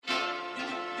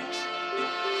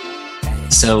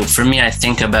So for me, I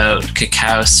think about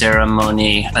cacao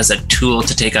ceremony as a tool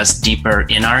to take us deeper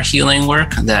in our healing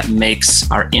work that makes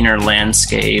our inner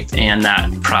landscape and that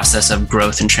process of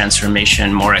growth and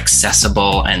transformation more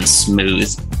accessible and smooth.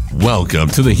 Welcome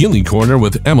to the Healing Corner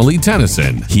with Emily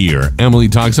Tennyson. Here, Emily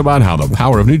talks about how the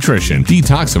power of nutrition,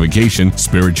 detoxification,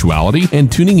 spirituality, and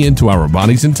tuning into our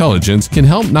body's intelligence can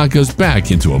help knock us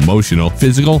back into emotional,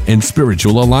 physical, and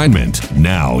spiritual alignment.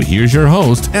 Now, here's your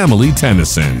host, Emily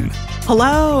Tennyson.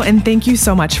 Hello, and thank you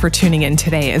so much for tuning in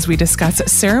today as we discuss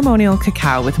ceremonial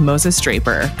cacao with Moses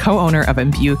Draper, co-owner of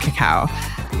Imbue Cacao.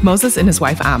 Moses and his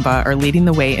wife Amba are leading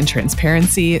the way in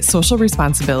transparency, social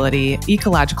responsibility,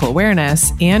 ecological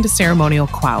awareness, and ceremonial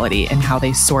quality in how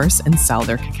they source and sell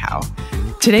their cacao.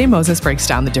 Today, Moses breaks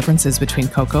down the differences between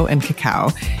cocoa and cacao.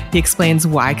 He explains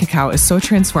why cacao is so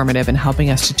transformative in helping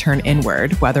us to turn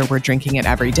inward, whether we're drinking it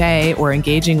every day or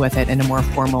engaging with it in a more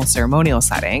formal ceremonial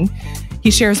setting. He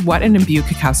shares what an Imbue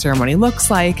cacao ceremony looks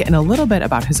like and a little bit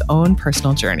about his own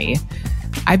personal journey.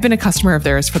 I've been a customer of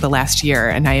theirs for the last year,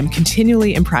 and I am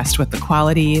continually impressed with the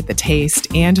quality, the taste,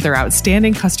 and their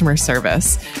outstanding customer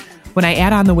service. When I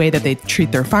add on the way that they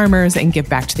treat their farmers and give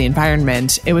back to the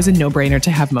environment, it was a no-brainer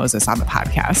to have Moses on the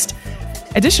podcast.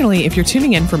 Additionally, if you're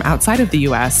tuning in from outside of the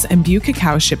US, Imbue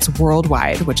Cacao ships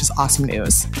worldwide, which is awesome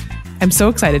news. I'm so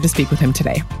excited to speak with him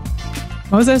today.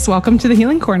 Moses, welcome to the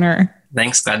Healing Corner.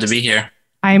 Thanks. Glad to be here.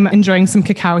 I'm enjoying some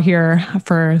cacao here.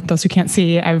 For those who can't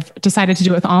see, I've decided to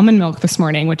do it with almond milk this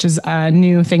morning, which is a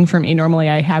new thing for me. Normally,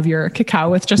 I have your cacao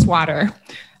with just water.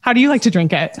 How do you like to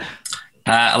drink it?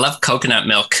 I love coconut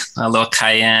milk, a little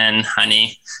cayenne,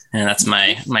 honey, and that's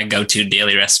my go-to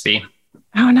daily recipe.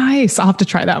 Oh, nice. I'll have to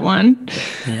try that one.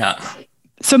 Yeah.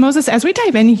 So Moses, as we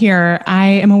dive in here, I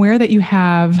am aware that you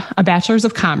have a Bachelor's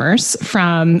of Commerce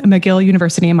from McGill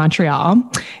University in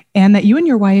Montreal, and that you and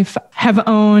your wife have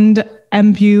owned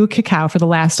Imbue Cacao for the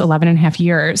last 11 and a half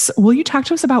years. Will you talk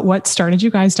to us about what started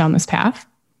you guys down this path?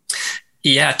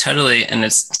 Yeah, totally. And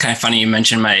it's kind of funny you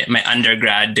mentioned my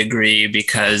undergrad degree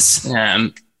because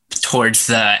towards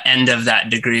the end of that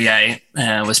degree, I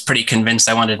was pretty convinced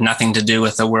I wanted nothing to do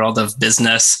with the world of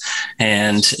business.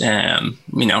 And,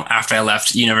 after I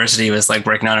left university, it was like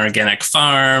working on an organic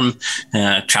farm,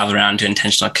 travel around to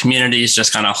intentional communities,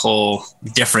 just kind of a whole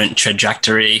different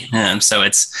trajectory. So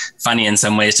it's funny in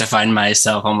some ways to find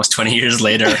myself almost 20 years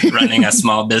later running a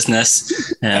small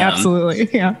business. Absolutely.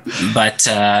 Yeah. But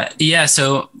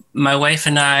so my wife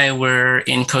and I were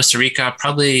in Costa Rica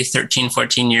probably 13,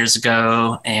 14 years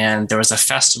ago, and there was a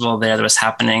festival there that was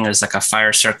happening. It was like a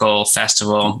fire circle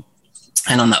festival.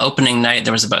 And on the opening night,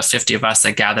 there was about 50 of us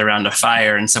that gathered around a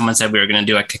fire, and someone said we were going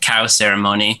to do a cacao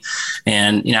ceremony.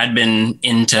 And, I'd been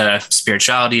into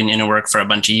spirituality and inner work for a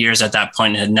bunch of years at that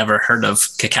point and had never heard of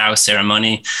cacao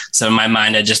ceremony. So in my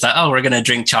mind, I just thought, we're going to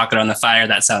drink chocolate on the fire.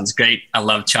 That sounds great. I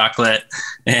love chocolate.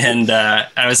 And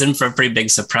I was in for a pretty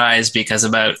big surprise because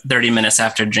about 30 minutes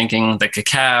after drinking the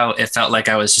cacao, it felt like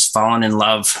I was just falling in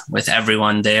love with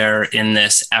everyone there in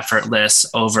this effortless,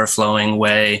 overflowing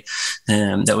way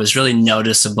that was really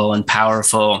noticeable and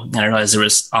powerful. And I realized there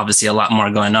was obviously a lot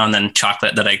more going on than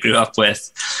chocolate that I grew up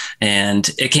with. And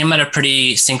it came at a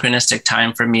pretty synchronistic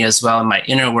time for me as well in my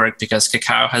inner work, because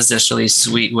cacao has this really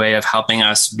sweet way of helping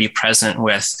us be present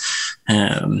with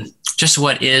just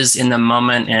what is in the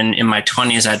moment. And in my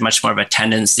 20s, I had much more of a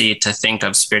tendency to think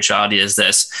of spirituality as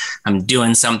this: I'm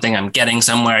doing something, I'm getting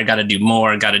somewhere, I got to do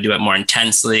more, got to do it more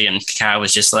intensely. And cacao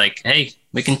was just like, hey,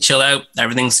 we can chill out.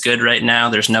 Everything's good right now.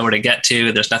 There's nowhere to get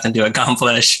to. There's nothing to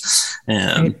accomplish.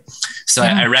 So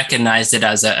I recognized it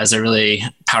as a really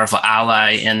powerful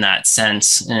ally in that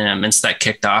sense. And so that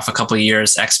kicked off a couple of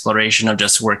years exploration of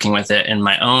just working with it in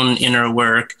my own inner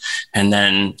work. And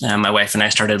then my wife and I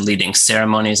started leading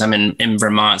ceremonies. I'm in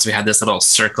Vermont, so we had this little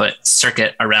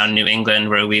circuit around New England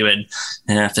where we would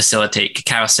facilitate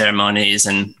cacao ceremonies.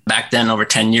 And back then, over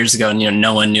 10 years ago,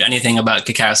 no one knew anything about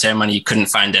cacao ceremony. You couldn't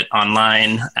find it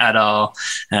online at all.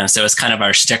 So it's kind of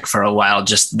our shtick for a while.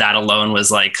 Just that alone was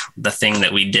like the thing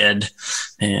that we did.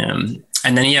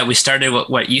 And then, we started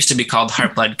what used to be called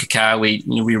Heart Blood Cacao. We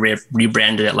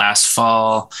rebranded it last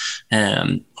fall,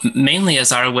 mainly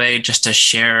as our way just to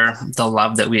share the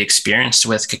love that we experienced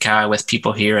with cacao with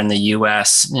people here in the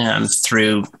US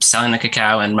through selling the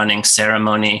cacao and running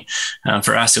ceremony.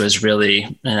 For us, it was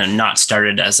really not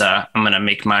started as I'm going to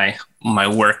make my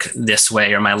work this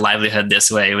way or my livelihood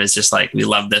this way. It was just like, we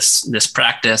love this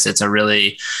practice. It's a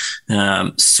really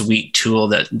sweet tool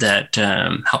that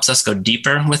helps us go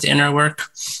deeper with inner work.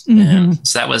 Mm-hmm.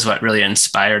 So that was what really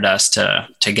inspired us to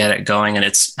get it going. And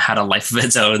it's had a life of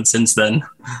its own since then.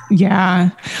 Yeah.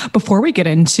 Before we get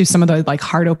into some of the like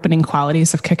heart opening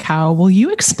qualities of cacao, will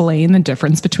you explain the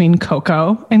difference between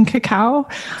cocoa and cacao?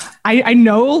 I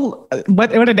know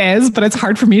what it is, but it's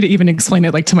hard for me to even explain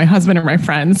it like to my husband or my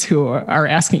friends who are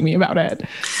asking me about it.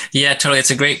 Yeah, totally.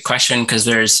 It's a great question because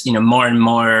there's, more and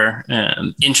more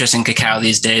interest in cacao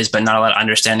these days, but not a lot of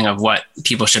understanding of what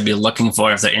people should be looking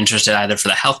for if they're interested either for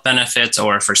the health benefits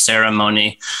or for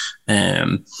ceremony.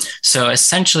 So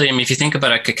essentially, if you think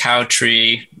about a cacao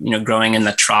tree, growing in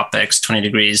the tropics, 20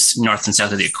 degrees north and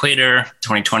south of the equator,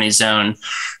 2020 zone,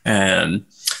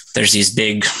 there's these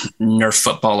big Nerf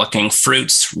football looking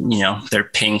fruits, they're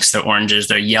pinks, they're oranges,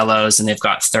 they're yellows, and they've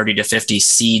got 30 to 50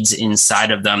 seeds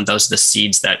inside of them. Those are the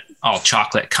seeds that all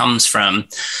chocolate comes from.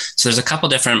 So there's a couple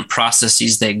different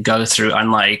processes they go through.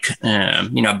 Unlike, a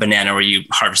banana where you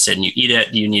harvest it and you eat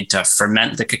it, you need to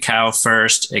ferment the cacao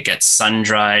first. It gets sun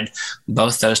dried.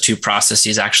 Both those two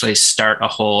processes actually start a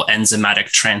whole enzymatic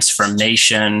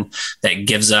transformation that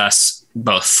gives us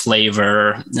both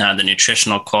flavor, the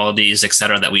nutritional qualities, et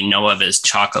cetera, that we know of as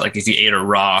chocolate. Like if you ate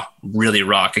a really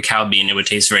raw cacao bean, it would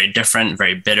taste very different,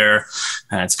 very bitter.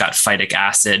 It's got phytic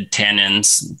acid,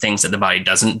 tannins, things that the body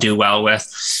doesn't do well with.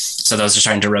 So those are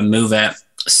starting to remove it.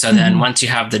 So then once you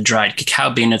have the dried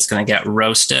cacao bean, it's going to get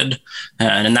roasted.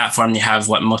 And in that form, you have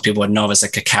what most people would know of as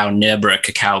a cacao nib or a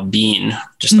cacao bean,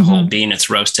 just the whole bean. It's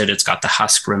roasted. It's got the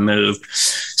husk removed.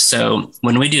 So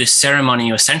when we do ceremony,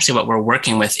 essentially what we're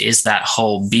working with is that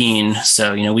whole bean.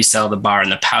 So, we sell the bar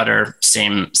and the powder,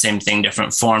 same thing,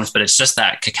 different forms, but it's just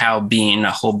that cacao bean, a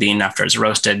whole bean after it's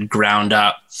roasted, ground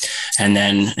up. And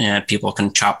then people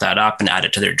can chop that up and add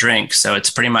it to their drink. So it's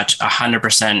pretty much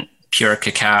 100% pure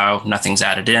cacao, nothing's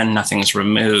added in, nothing's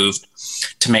removed.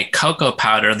 To make cocoa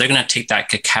powder, they're going to take that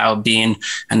cacao bean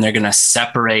and they're going to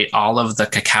separate all of the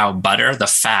cacao butter, the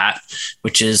fat,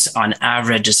 which is on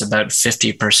average is about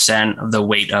 50% of the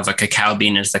weight of a cacao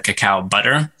bean is the cacao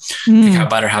butter. Cacao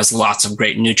butter has lots of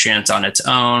great nutrients on its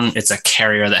own. It's a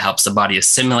carrier that helps the body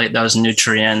assimilate those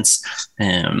nutrients.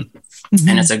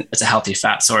 And it's a healthy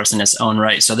fat source in its own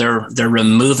right. So they're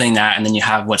removing that, and then you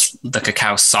have what's the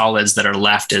cacao solids that are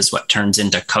left is what turns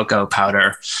into cocoa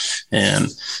powder.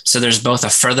 So there's both a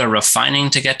further refining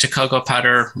to get to cocoa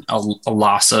powder, a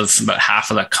loss of about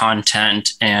half of the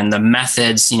content, and the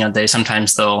methods.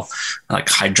 They'll like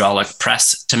hydraulic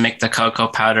press to make the cocoa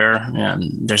powder.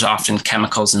 There's often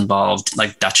chemicals involved,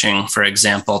 like Dutching, for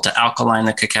example, to alkaline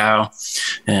the cacao.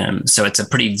 So it's a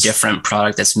pretty different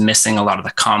product that's missing a lot of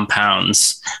the compounds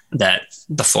that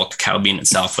the full cacao bean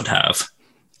itself would have.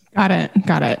 Got it.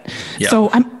 Yep. So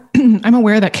I'm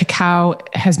aware that cacao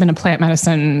has been a plant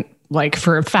medicine like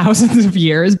for thousands of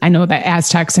years. I know that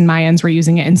Aztecs and Mayans were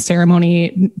using it in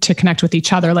ceremony to connect with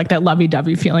each other, like that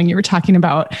lovey-dovey feeling you were talking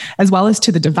about, as well as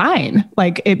to the divine.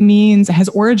 Like it has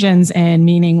origins in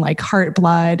meaning like heart,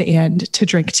 blood, and to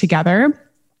drink together.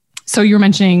 So you were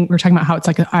mentioning, we were talking about how it's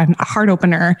like a heart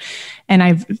opener. And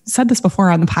I've said this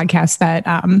before on the podcast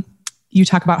that you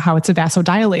talk about how it's a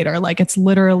vasodilator, like it's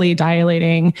literally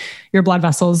dilating your blood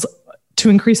vessels to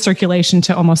increase circulation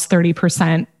to almost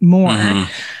 30% more.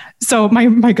 So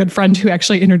my good friend who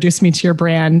actually introduced me to your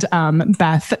brand,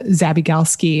 Beth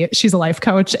Zabigalski, she's a life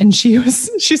coach, and she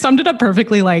summed it up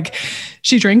perfectly. Like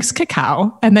she drinks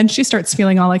cacao and then she starts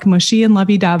feeling all like mushy and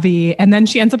lovey-dovey. And then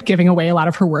she ends up giving away a lot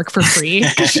of her work for free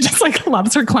because she just like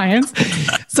loves her clients.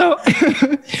 So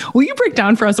will you break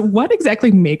down for us what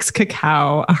exactly makes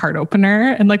cacao a heart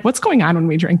opener and like what's going on when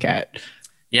we drink it?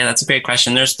 Yeah, that's a great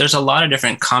question. There's a lot of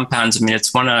different compounds.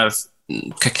 It's one of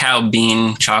cacao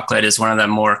bean chocolate is one of the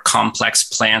more complex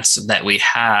plants that we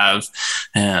have.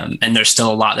 And there's still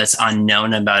a lot that's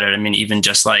unknown about it. Even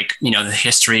just like, the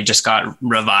history just got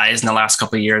revised in the last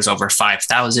couple of years, over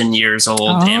 5,000 years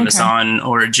old, Amazon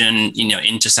origin,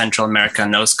 into Central America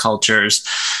and those cultures.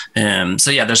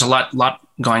 So yeah, there's a lot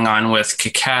going on with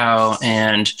cacao.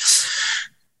 And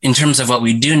in terms of what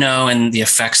we do know and the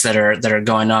effects that are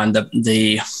going on,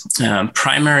 the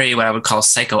primary, what I would call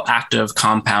psychoactive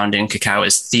compound in cacao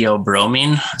is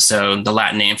theobromine. So the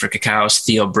Latin name for cacao is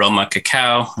Theobroma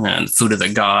cacao, food of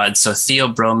the gods. So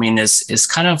theobromine is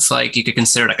kind of like, you could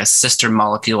consider like a sister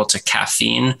molecule to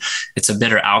caffeine. It's a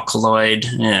bitter alkaloid.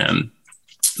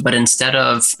 But instead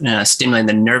of stimulating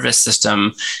the nervous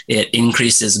system, it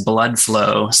increases blood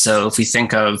flow. So if we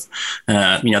think of,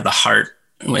 the heart,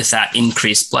 with that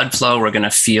increased blood flow, we're going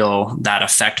to feel that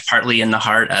effect partly in the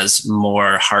heart as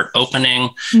more heart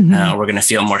opening. We're going to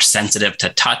feel more sensitive to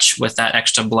touch with that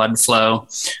extra blood flow.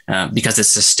 Because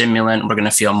it's a stimulant, we're going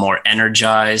to feel more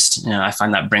energized. I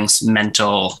find that brings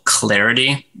mental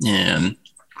clarity.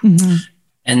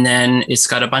 And then it's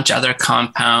got a bunch of other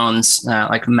compounds,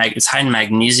 it's high in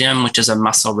magnesium, which is a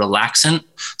muscle relaxant.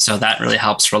 So that really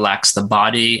helps relax the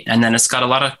body. And then it's got a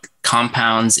lot of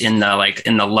compounds in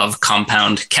the love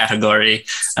compound category,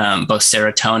 both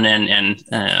serotonin and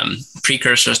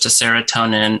precursors to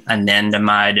serotonin,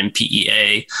 anandamide and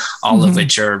PEA, all of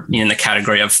which are in the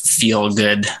category of feel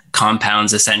good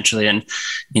compounds essentially. And,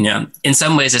 in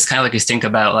some ways it's kind of like you think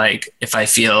about, like, if I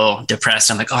feel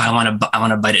depressed, I'm like, oh, I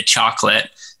want to bite a chocolate.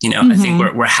 I think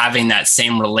we're having that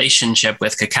same relationship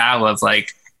with cacao of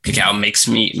like, cacao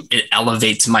it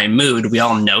elevates my mood. We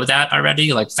all know that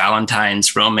already, like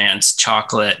Valentine's, romance,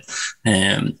 chocolate.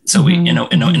 So we,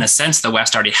 in a sense, the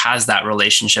West already has that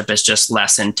relationship. It's just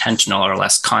less intentional or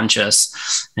less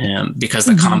conscious, because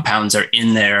the compounds are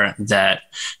in there that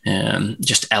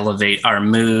just elevate our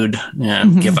mood,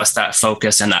 give us that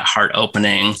focus and that heart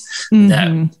opening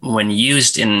that, when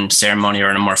used in ceremony or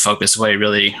in a more focused way,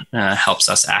 really helps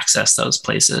us access those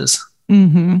places.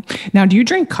 Now, do you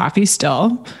drink coffee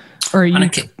still, or on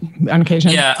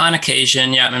occasion? Yeah, on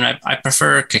occasion. Yeah, I mean, I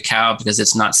prefer cacao because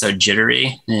it's not so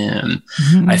jittery.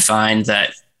 I find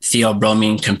that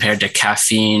theobromine compared to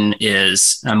caffeine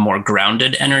is a more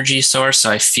grounded energy source.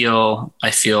 So I feel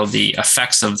the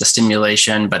effects of the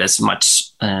stimulation, but it's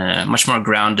much more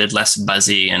grounded, less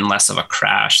buzzy, and less of a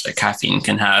crash that caffeine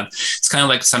can have. It's kind of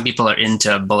like some people are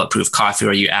into bulletproof coffee,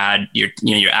 where you're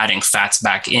adding fats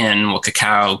back in. Well,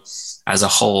 cacao as a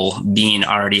whole bean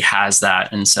already has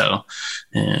that. And so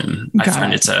I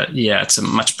find it's a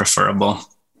much preferable.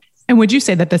 And would you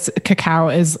say that this cacao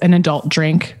is an adult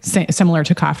drink similar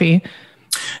to coffee?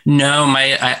 No,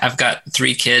 I've got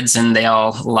 3 kids and they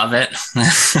all love it.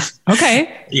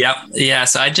 Okay. Yep. Yeah.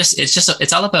 So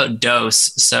it's all about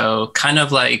dose. So kind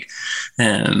of like,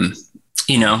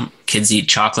 kids eat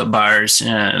chocolate bars.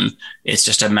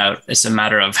 It's a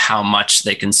matter of how much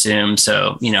they consume.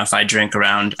 So, if I drink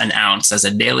around an ounce as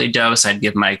a daily dose, I'd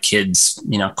give my kids,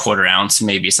 quarter ounce,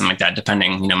 maybe something like that,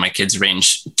 depending. My kids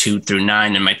range 2 through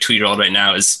 9, and my 2-year-old right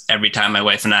now is, every time my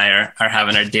wife and I are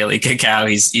having our daily cacao,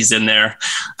 he's in there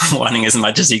wanting as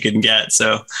much as he can get.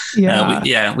 So we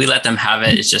let them have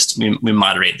it. It's just, we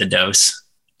moderate the dose.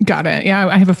 Got it. Yeah.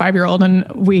 I have a 5-year-old and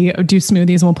we do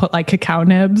smoothies and we'll put like cacao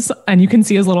nibs, and you can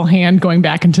see his little hand going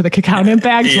back into the cacao nib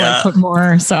bag to like put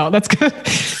more. So that's good.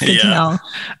 Good to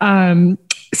know.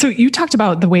 So you talked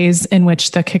about the ways in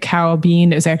which the cacao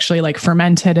bean is actually like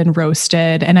fermented and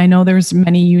roasted. And I know there's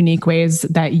many unique ways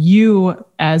that you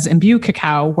as Imbue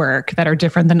Cacao work that are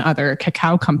different than other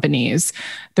cacao companies.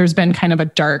 There's been kind of a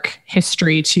dark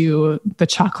history to the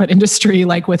chocolate industry,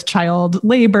 like with child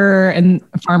labor and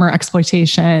farmer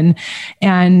exploitation.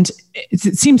 And it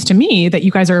seems to me that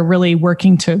you guys are really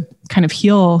working to kind of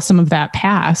heal some of that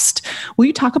past. Will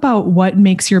you talk about what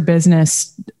makes your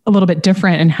business a little bit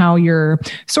different and how you're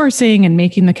sourcing and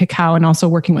making the cacao and also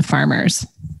working with farmers?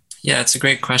 Yeah, it's a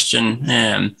great question.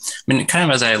 I mean, kind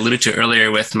of as I alluded to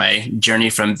earlier with my journey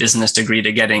from business degree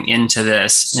to getting into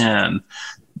this, the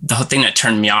whole thing that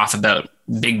turned me off about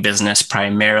big business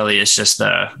primarily is just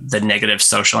the negative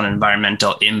social and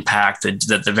environmental impact,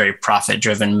 the very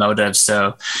profit-driven motive.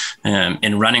 So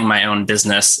in running my own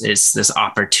business, it's this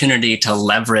opportunity to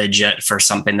leverage it for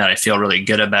something that I feel really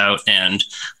good about and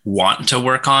want to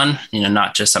work on,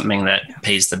 not just something that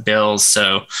pays the bills.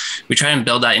 So we try and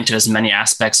build that into as many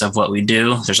aspects of what we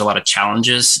do. There's a lot of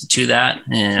challenges to that.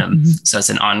 So it's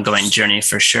an ongoing journey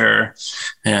for sure.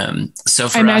 So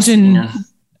for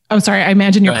I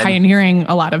imagine you're pioneering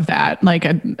a lot of that. Like,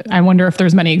 I wonder if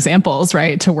there's many examples,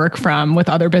 right, to work from with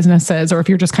other businesses, or if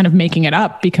you're just kind of making it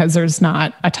up because there's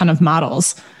not a ton of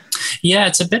models. Yeah,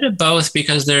 it's a bit of both,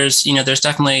 because there's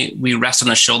definitely, we rest on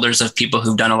the shoulders of people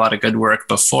who've done a lot of good work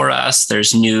before us.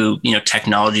 There's new,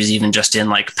 technologies, even just in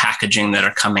like packaging, that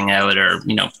are coming out, or,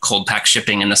 cold pack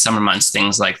shipping in the summer months,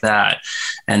 things like that.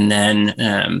 And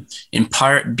then in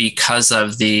part because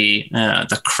of the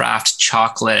craft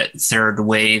chocolate third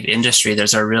wave industry,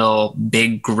 there's a real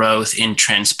big growth in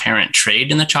transparent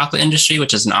trade in the chocolate industry,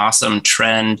 which is an awesome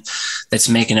trend that's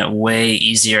making it way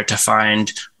easier to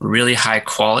find really high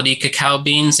quality cacao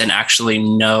beans and actually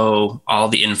know all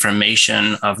the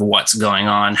information of what's going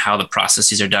on, how the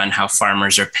processes are done, how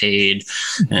farmers are paid.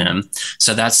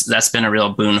 So that's been a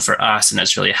real boon for us, and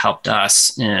it's really helped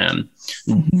us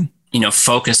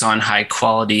focus on high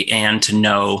quality and to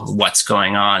know what's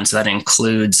going on. So that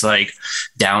includes like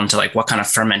down to like what kind of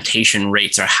fermentation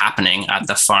rates are happening at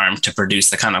the farm to produce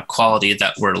the kind of quality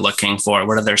that we're looking for.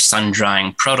 What are their sun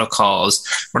drying protocols?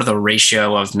 What are the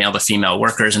ratio of male to female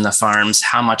workers in the farms?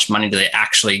 How much money do they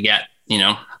actually get,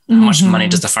 how much money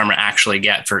does the farmer actually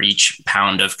get for each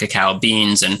pound of cacao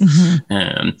beans?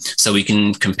 And so we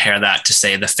can compare that to,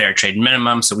 say, the fair trade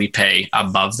minimum. So we pay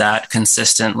above that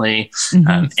consistently,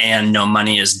 and no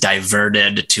money is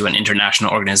diverted to an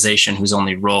international organization whose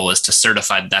only role is to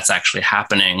certify that that's actually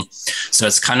happening. So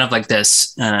it's kind of like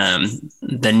this,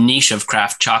 the niche of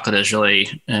craft chocolate is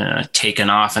really taken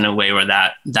off in a way where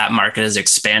that market is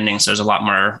expanding. So there's a lot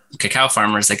more cacao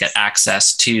farmers that get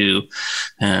access to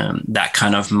that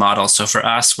kind of model. So for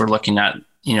us, we're looking at,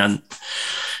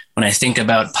 when I think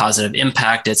about positive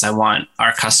impact, I want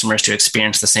our customers to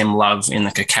experience the same love in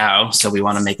the cacao. So we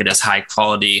want to make it as high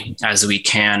quality as we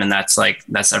can. And that's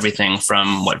everything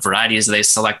from what varieties are they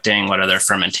selecting, what are their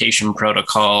fermentation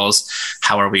protocols,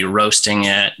 how are we roasting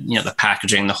it, the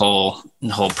packaging, the whole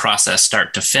process,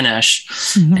 start to finish.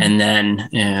 And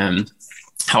then,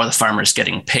 how are the farmers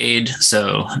getting paid?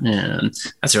 So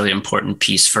that's a really important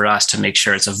piece for us to make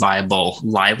sure it's a viable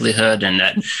livelihood and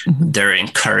that they're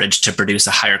encouraged to produce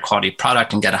a higher quality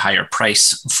product and get a higher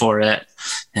price for it.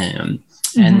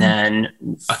 And then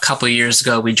a couple of years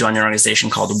ago, we joined an organization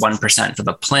called 1% for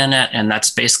the Planet. And that's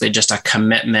basically just a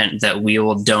commitment that we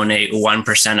will donate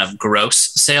 1% of gross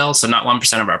sales. So not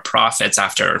 1% of our profits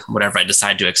after whatever I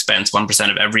decide to expense. 1%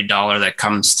 of every dollar that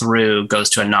comes through goes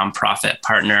to a nonprofit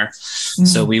partner.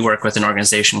 So we work with an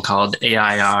organization called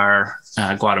AIR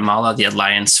Guatemala, the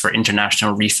Alliance for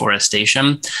International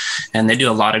Reforestation. And they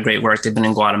do a lot of great work. They've been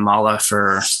in Guatemala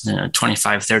for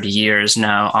 25, 30 years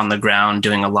now on the ground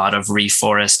doing a lot of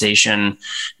reforestation,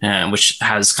 which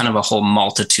has kind of a whole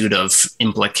multitude of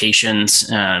implications,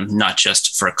 not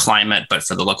just for climate, but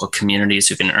for the local communities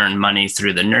who can earn money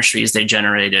through the nurseries they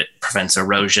generate. It prevents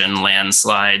erosion,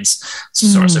 landslides,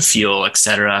 source of fuel, et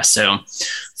cetera. So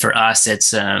for us,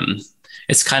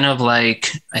 it's kind of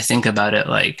like, I think about it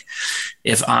like,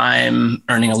 if I'm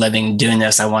earning a living doing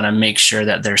this, I want to make sure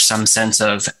that there's some sense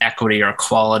of equity or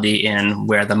quality in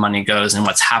where the money goes and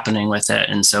what's happening with it.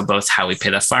 And so both how we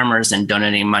pay the farmers and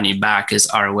donating money back is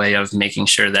our way of making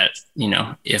sure that,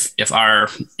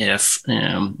 if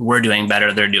we're doing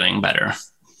better, they're doing better.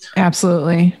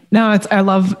 Absolutely. No, I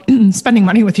love spending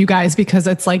money with you guys because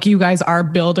it's like you guys are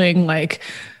building like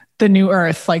the new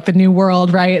earth, like the new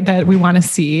world, right? That we want to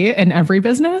see in every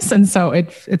business. And so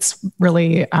it's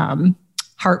really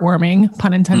heartwarming,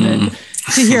 pun intended,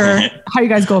 to hear how you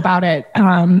guys go about it.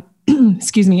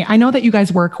 Excuse me. I know that you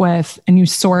guys work with and you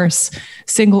source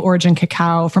single origin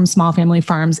cacao from small family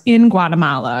farms in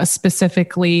Guatemala,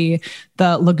 specifically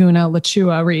the Laguna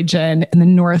Lechua region in the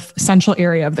north central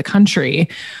area of the country.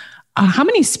 How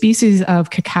many species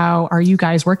of cacao are you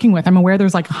guys working with? I'm aware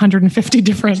there's like 150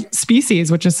 different species,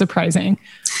 which is surprising.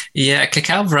 Yeah,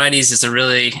 cacao varieties is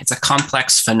it's a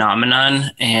complex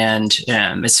phenomenon. And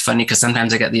it's funny because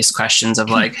sometimes I get these questions of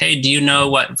like, hey, do you know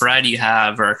what variety you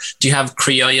have? Or do you have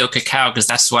Criollo cacao? Because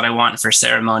that's what I want for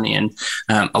ceremony. And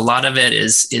a lot of it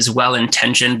is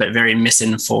well-intentioned, but very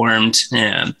misinformed.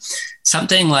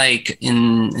 Something like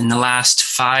in the last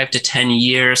 5 to 10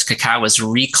 years, cacao was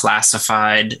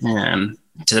reclassified,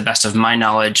 to the best of my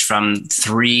knowledge, from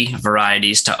 3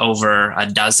 varieties to over a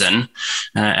dozen.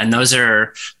 And those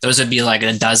would be like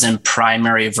a dozen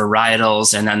primary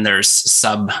varietals. And then there's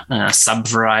sub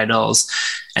varietals.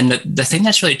 And the thing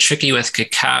that's really tricky with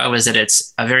cacao is that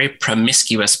it's a very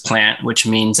promiscuous plant, which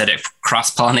means that it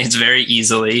cross-pollinates very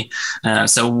easily.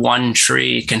 So one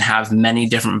tree can have many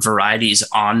different varieties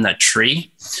on the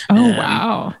tree. Oh,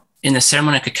 wow. In the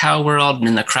ceremonial cacao world and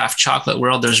in the craft chocolate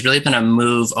world, there's really been a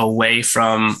move away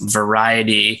from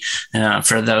variety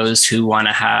for those who want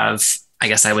to have, I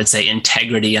guess I would say,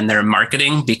 integrity in their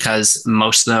marketing, because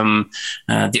most of them,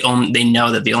 they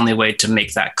know that the only way to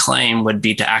make that claim would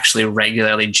be to actually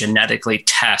regularly genetically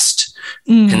test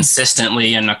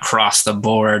consistently and across the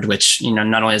board, which,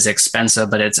 not only is expensive,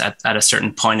 but it's at a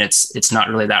certain point, it's not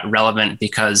really that relevant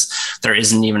because there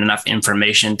isn't even enough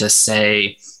information to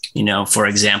say, for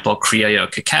example,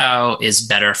 Criollo cacao is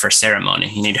better for ceremony.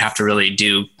 You have to really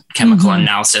do chemical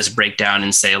analysis, breakdown,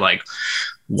 and say like,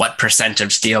 what percent of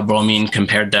theobromine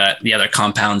compared to the other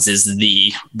compounds is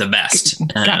the best.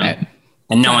 Got it.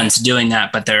 And no one's doing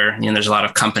that, but there's a lot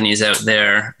of companies out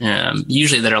there,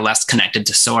 usually that are less connected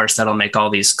to source, that'll make all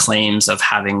these claims of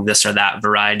having this or that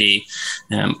variety.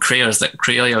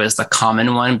 Criollo is the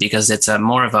common one because it's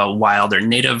more of a wild or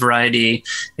native variety.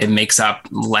 It makes up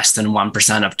less than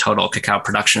 1% of total cacao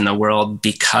production in the world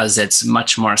because it's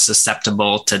much more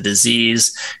susceptible to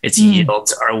disease. Its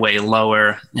yields are way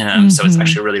lower. So it's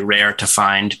actually really rare to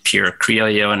find pure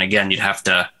Criollo. And again, you'd have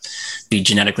to be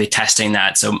genetically testing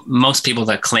that. So most people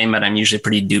people that claim it, I'm usually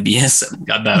pretty dubious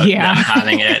about them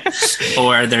having it.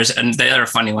 Or and the other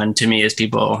funny one to me is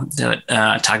people that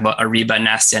talk about Arriba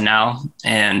Nacional,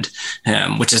 and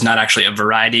which is not actually a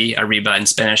variety. Arriba in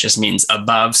Spanish just means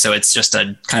above. So it's just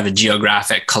a kind of a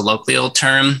geographic colloquial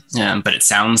term, but it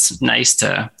sounds nice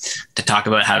to talk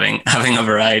about having a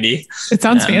variety. It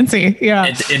sounds fancy. Yeah.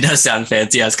 It does sound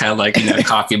fancy. Yeah, it's kind of like,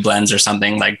 coffee blends or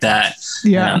something like that.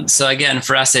 Yeah. So again,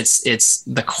 for us, it's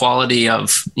the quality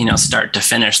of, start to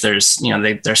finish. There's,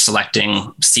 they're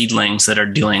selecting seedlings that are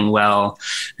doing well.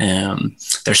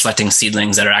 They're selecting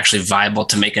seedlings that are actually viable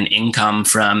to make an income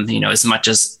from, as much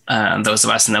as those of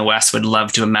us in the West would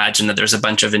love to imagine that there's a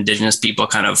bunch of indigenous people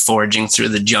kind of foraging through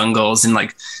the jungles and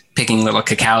like picking little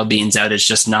cacao beans out. It's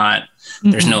just not,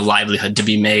 there's no livelihood to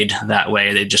be made that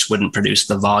way. They just wouldn't produce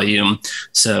the volume.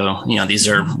 So, these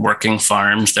are working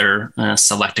farms. They're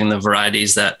selecting the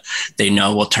varieties that they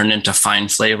know will turn into fine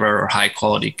flavor or high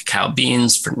quality cacao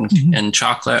beans and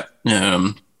chocolate.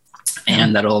 And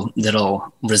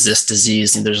that'll resist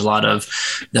disease. And there's a lot of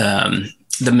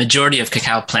the majority of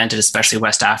cacao planted, especially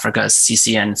West Africa, is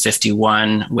CCN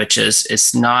 51, which is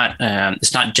it's not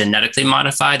genetically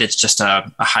modified. It's just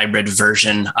a hybrid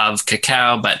version of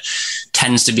cacao, but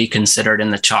tends to be considered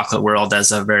in the chocolate world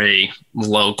as a very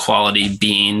low quality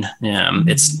bean.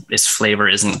 Its flavor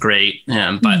isn't great,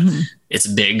 but it's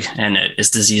big and it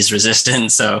is disease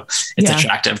resistant. So it's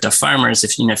attractive to farmers.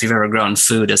 If you've ever grown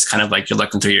food, it's kind of like you're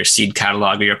looking through your seed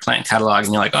catalog or your plant catalog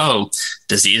and you're like, oh,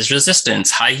 disease resistance,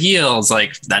 high yields.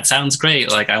 Like that sounds great.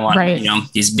 Like I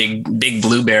want, these big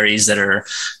blueberries that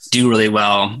do really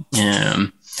well.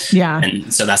 And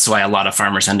so that's why a lot of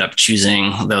farmers end up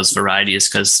choosing those varieties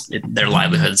because their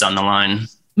livelihood's on the line.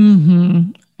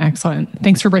 Mm-hmm. Excellent.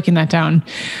 Thanks for breaking that down.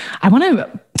 I want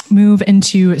to move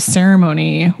into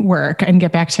ceremony work and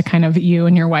get back to kind of you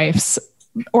and your wife's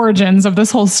origins of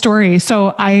this whole story.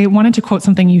 So I wanted to quote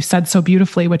something you said so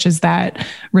beautifully, which is that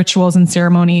rituals and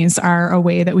ceremonies are a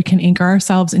way that we can anchor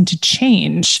ourselves into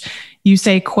change. You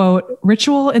say, quote,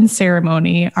 "Ritual and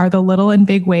ceremony are the little and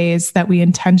big ways that we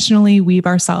intentionally weave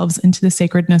ourselves into the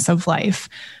sacredness of life.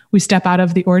 We step out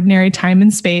of the ordinary time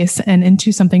and space and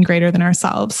into something greater than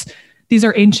ourselves. These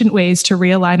are ancient ways to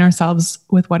realign ourselves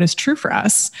with what is true for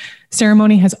us.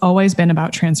 Ceremony has always been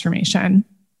about transformation."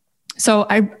 So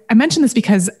I mentioned this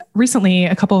because recently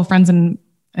a couple of friends and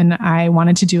I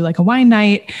wanted to do like a wine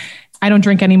night. I don't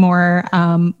drink anymore.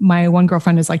 My one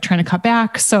girlfriend is like trying to cut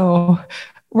back. So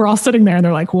we're all sitting there and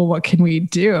they're like, well, what can we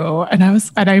do? And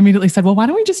I immediately said, well, why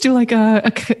don't we just do like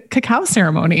a cacao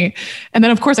ceremony? And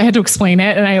then of course I had to explain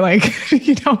it. And I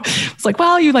it's like,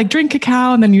 well, you like drink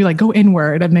cacao and then you like go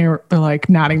inward, and they're like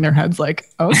nodding their heads like,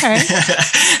 okay.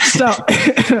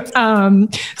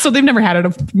 So they've never had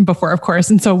it before, of course.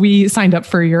 And so we signed up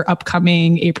for your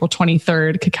upcoming April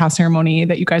 23rd cacao ceremony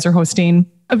that you guys are hosting.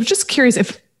 I was just curious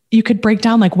if you could break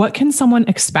down, like, what can someone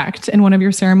expect in one of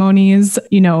your ceremonies,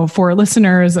 for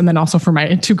listeners, and then also for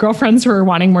my two girlfriends who are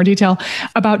wanting more detail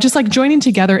about just like joining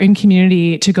together in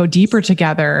community to go deeper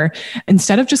together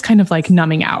instead of just kind of like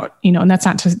numbing out, and that's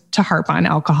not to harp on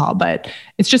alcohol, but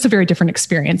it's just a very different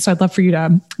experience. So I'd love for you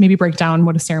to maybe break down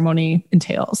what a ceremony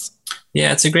entails.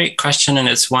 Yeah, it's a great question. And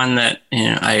it's one that,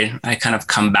 I kind of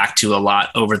come back to a lot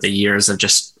over the years of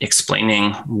just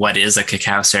explaining what is a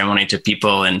cacao ceremony to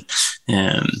people. And,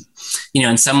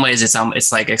 in some ways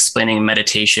it's like explaining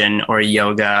meditation or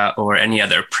yoga or any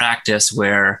other practice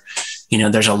where,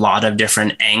 there's a lot of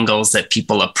different angles that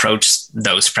people approach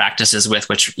those practices with,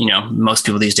 which, most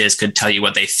people these days could tell you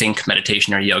what they think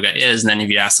meditation or yoga is. And then if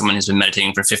you ask someone who's been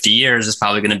meditating for 50 years, it's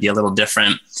probably going to be a little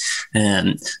different.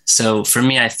 So for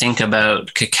me, I think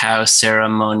about cacao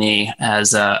ceremony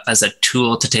as a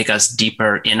tool to take us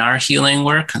deeper in our healing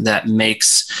work that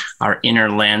makes our inner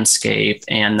landscape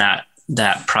and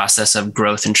that process of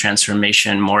growth and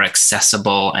transformation more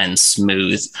accessible and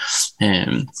smooth.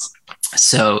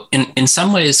 So in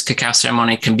some ways, cacao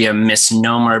ceremony can be a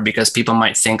misnomer because people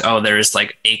might think, oh, there's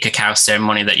like a cacao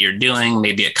ceremony that you're doing.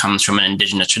 Maybe it comes from an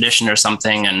indigenous tradition or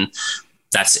something, and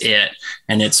that's it.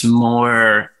 And it's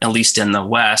more, at least in the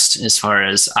West, as far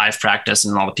as I've practiced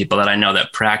and all the people that I know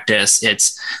that practice,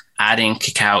 it's adding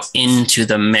cacao into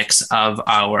the mix of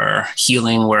our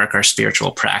healing work, our spiritual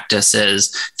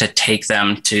practices, to take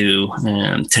them to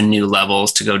new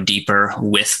levels, to go deeper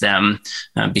with them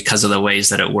because of the ways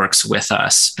that it works with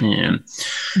us.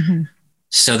 Mm-hmm.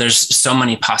 So there's so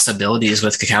many possibilities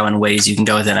with cacao and ways you can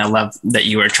go with it. And I love that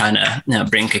you were trying to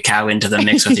bring cacao into the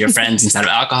mix with your friends instead of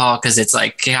alcohol, because it's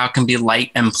like cacao can be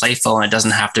light and playful, and it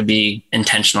doesn't have to be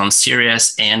intentional and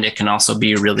serious. And it can also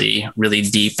be really, really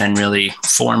deep and really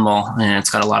formal. And it's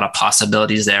got a lot of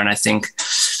possibilities there. And I think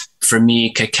for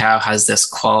me, cacao has this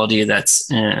quality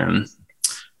that's,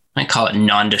 I call it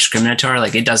non-discriminatory.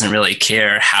 Like it doesn't really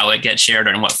care how it gets shared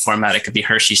or in what format. It could be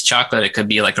Hershey's chocolate. It could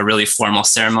be like a really formal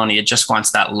ceremony. It just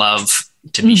wants that love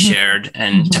to be shared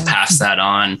and to pass that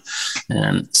on.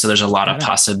 So there's a lot of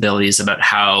possibilities about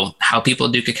how people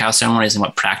do cacao ceremonies and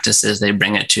what practices they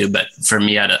bring it to. But for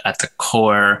me, at the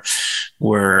core,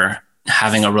 we're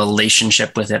having a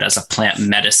relationship with it as a plant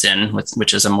medicine,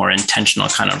 which is a more intentional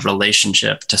kind of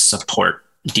relationship to support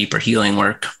deeper healing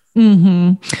work.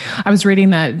 I was reading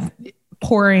that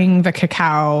pouring the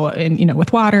cacao in,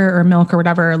 with water or milk or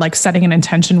whatever, like setting an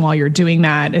intention while you're doing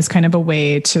that is kind of a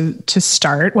way to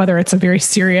start, whether it's a very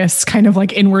serious kind of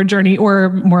like inward journey or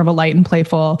more of a light and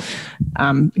playful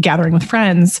gathering with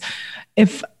friends.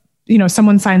 If,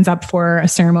 someone signs up for a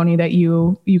ceremony that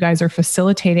you guys are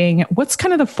facilitating, what's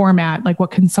kind of the format? Like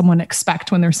what can someone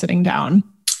expect when they're sitting down?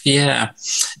 Yeah.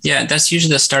 That's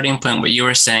usually the starting point. What you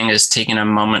were saying is taking a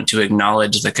moment to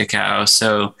acknowledge the cacao.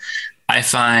 So I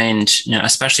find,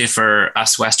 especially for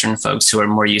us Western folks who are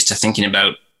more used to thinking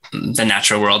about the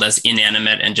natural world as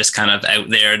inanimate and just kind of out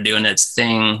there doing its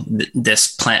thing,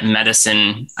 this plant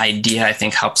medicine idea, I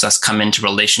think, helps us come into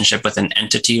relationship with an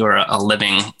entity or a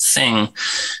living thing.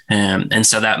 And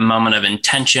so that moment of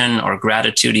intention or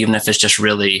gratitude, even if it's just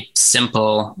really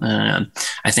simple,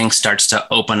 I think starts to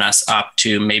open us up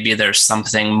to maybe there's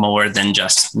something more than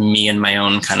just me and my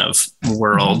own kind of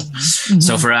world.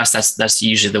 So for us, that's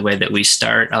usually the way that we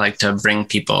start. I like to bring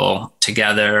people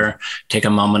together, take a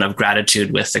moment of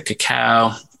gratitude with the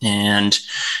cacao. And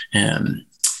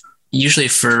usually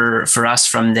for us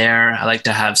from there, I like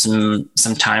to have some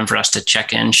time for us to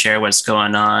check in, share what's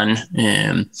going on.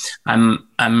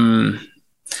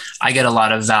 I get a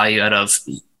lot of value out of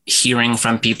hearing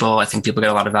from people. I think people get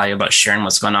a lot of value about sharing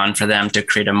what's going on for them to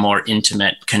create a more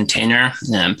intimate container.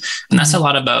 And that's a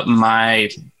lot about my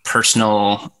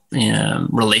personal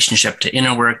relationship to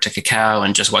inner work, to cacao,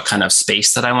 and just what kind of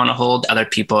space that I want to hold. Other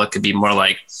people, it could be more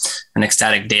like an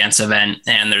ecstatic dance event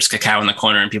and there's cacao in the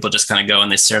corner and people just kind of go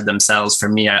and they serve themselves. For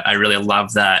me, I really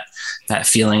love that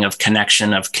feeling of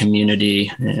connection, of community.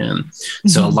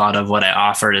 So a lot of what I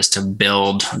offer is to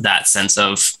build that sense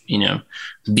of,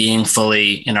 being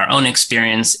fully in our own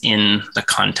experience in the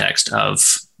context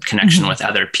of connection with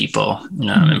other people,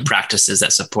 and practices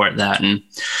that support that. And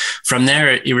from there,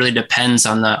 it really depends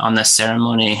on the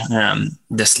ceremony.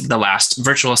 The last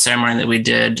virtual ceremony that we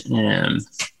did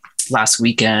last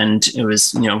weekend, it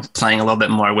was, playing a little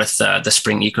bit more with the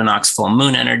spring equinox, full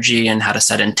moon energy and how to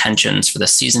set intentions for the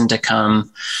season to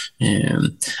come.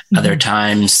 Other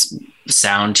times,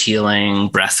 sound healing,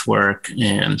 breath work.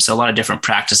 So a lot of different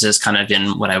practices kind of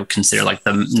in what I would consider like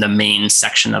the main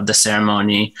section of the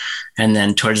ceremony. And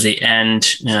then towards the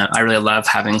end, I really love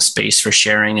having space for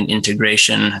sharing and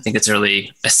integration. I think it's a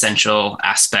really essential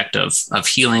aspect of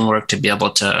healing work to be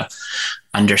able to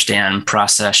understand,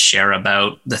 process, share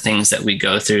about the things that we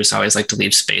go through. So I always like to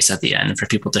leave space at the end for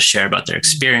people to share about their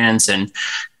experience. And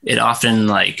it often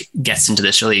like gets into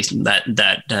this really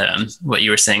that what you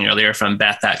were saying earlier from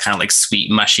Beth, that kind of like sweet,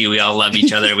 mushy, we all love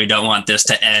each other, we don't want this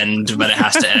to end, but it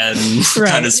has to end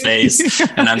kind of space.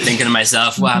 And I'm thinking to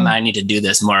myself, wow, I need to do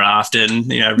this more often,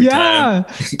 every time.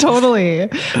 Totally.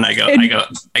 And I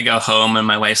go home and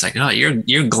my wife's like, oh,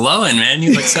 you're glowing, man.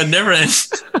 You look so different.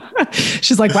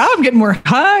 She's like, wow, I'm getting more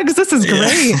hugs. This is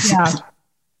great. Yeah.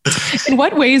 In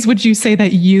what ways would you say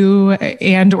that you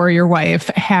and or your wife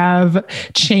have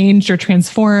changed or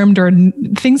transformed, or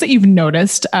things that you've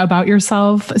noticed about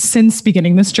yourself since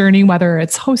beginning this journey, whether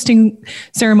it's hosting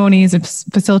ceremonies and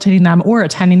facilitating them or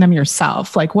attending them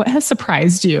yourself? Like what has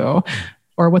surprised you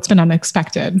or what's been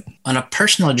unexpected? On a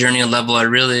personal journey level, I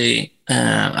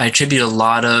attribute a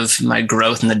lot of my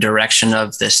growth in the direction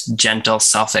of this gentle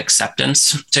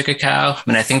self-acceptance to cacao. I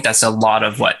mean, I think that's a lot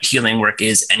of what healing work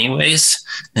is anyways.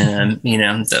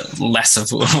 The less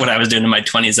of what I was doing in my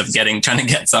 20s of trying to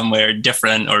get somewhere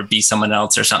different or be someone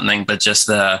else or something, but just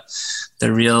the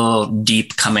real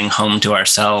deep coming home to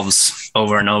ourselves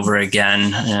over and over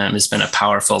again has been a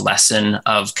powerful lesson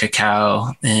of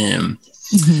cacao.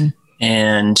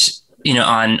 And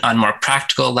on more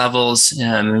practical levels,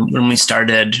 when we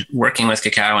started working with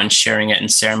cacao and sharing it in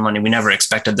ceremony, we never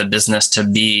expected the business to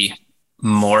be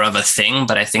more of a thing.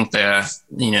 But I think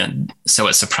so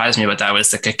what surprised me about that was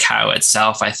the cacao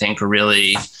itself, I think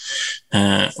really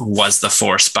was the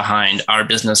force behind our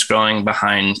business growing,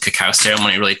 behind cacao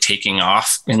ceremony really taking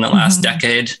off in the last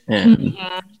decade. I mean,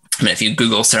 if you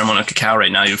Google ceremonial cacao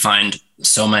right now, you find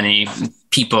so many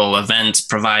people, events,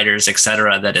 providers, et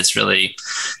cetera, that it's really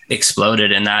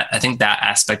exploded. And that, I think that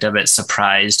aspect of it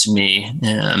surprised me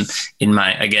in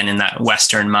that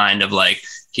Western mind of like,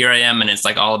 here I am, and it's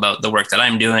like all about the work that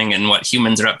I'm doing and what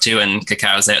humans are up to, and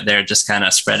cacao's out there just kind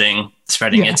of spreading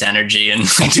its energy and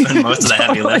doing most of the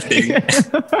heavy lifting.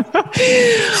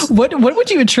 What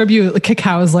would you attribute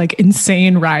cacao's like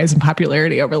insane rise in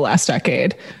popularity over the last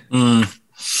decade?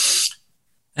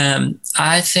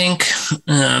 I think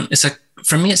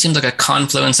for me, it seems like a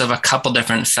confluence of a couple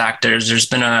different factors. There's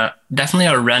been definitely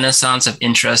a renaissance of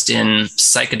interest in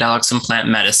psychedelics and plant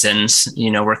medicines.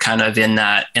 We're kind of in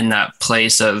that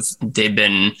place of they've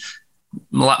been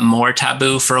a lot more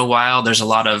taboo for a while. There's a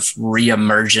lot of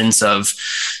reemergence of,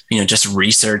 just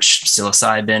research,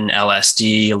 psilocybin,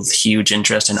 LSD, huge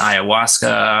interest in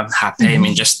ayahuasca, hape. I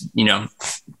mean, just,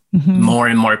 more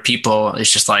and more people,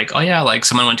 it's just like, oh yeah, like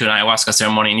someone went to an ayahuasca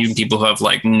ceremony, and even people who have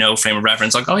like no frame of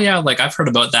reference, like, oh yeah, like I've heard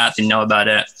about that, they know about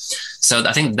it. So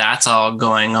I think that's all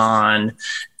going on.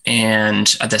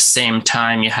 And at the same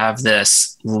time, you have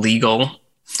this legal,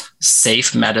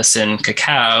 safe medicine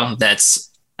cacao that's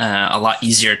a lot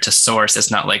easier to source. It's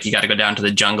not like you got to go down to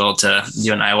the jungle to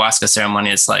do an ayahuasca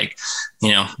ceremony. It's like,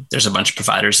 there's a bunch of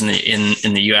providers in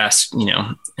the US,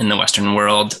 in the Western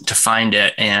world to find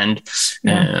it. And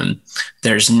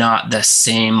there's not the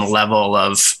same level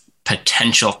of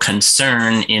potential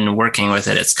concern in working with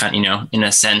it. It's kind of, in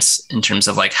a sense, in terms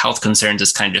of like health concerns,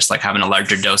 it's kind of just like having a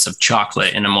larger dose of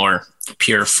chocolate in a more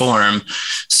pure form.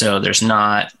 So there's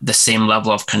not the same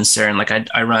level of concern. Like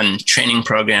I run training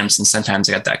programs, and sometimes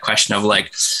I get that question of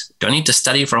like, do I need to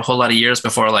study for a whole lot of years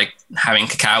before like having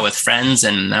cacao with friends?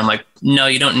 And I'm like, no,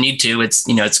 you don't need to. It's,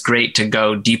 it's great to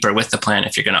go deeper with the plant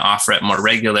if you're going to offer it more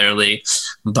regularly.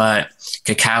 But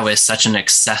cacao is such an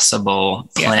accessible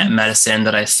plant medicine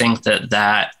that I think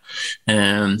that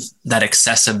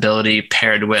accessibility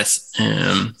paired with,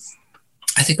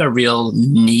 I think a real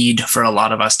need for a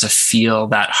lot of us to feel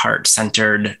that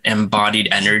heart-centered, embodied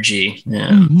energy.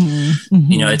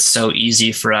 It's so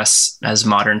easy for us as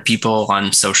modern people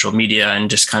on social media and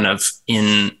just kind of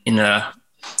in the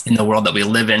world that we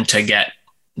live in to get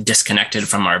disconnected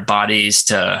from our bodies,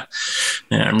 to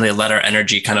really let our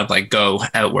energy kind of like go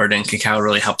outward. And cacao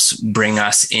really helps bring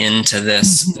us into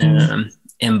this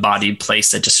embodied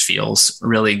place that just feels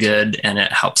really good, and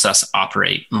it helps us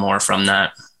operate more from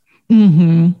that.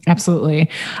 Absolutely.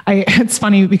 It's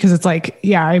funny because it's like,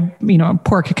 I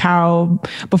pour cacao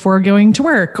before going to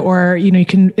work, or,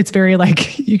 it's very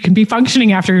like, you can be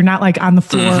functioning after you're not like on the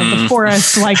floor of the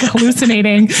forest, like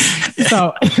hallucinating.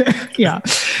 So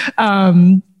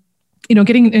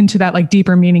getting into that like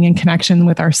deeper meaning and connection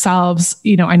with ourselves.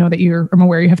 I know that I'm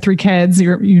aware you have 3 kids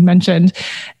you mentioned,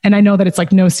 and I know that it's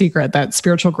like no secret that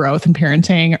spiritual growth and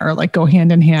parenting are like go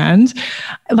hand in hand.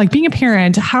 Like being a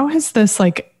parent, how has this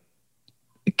like,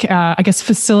 I guess,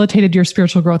 facilitated your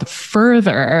spiritual growth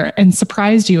further and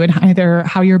surprised you in either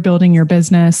how you're building your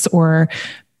business or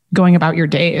going about your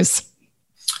days?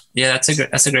 Yeah, that's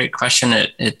a great question.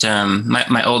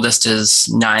 My oldest is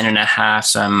 9.5.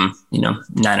 So I'm,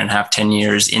 9.5, 10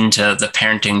 years into the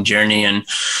parenting journey. And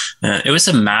it was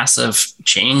a massive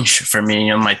change for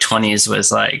me. My 20s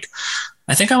was like,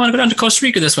 I think I want to go down to Costa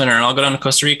Rica this winter, and I'll go down to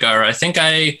Costa Rica. Or I think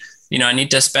I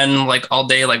need to spend like all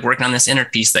day like working on this inner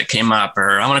piece that came up,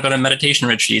 or I want to go to a meditation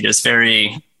retreat. It's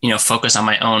very, focused on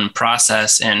my own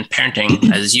process. And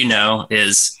parenting, as you know,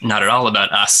 is not at all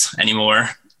about us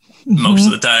anymore most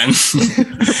of the time.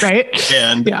 Right.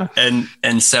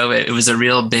 And so it was a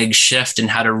real big shift in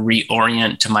how to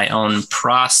reorient to my own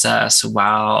process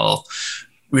while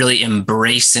really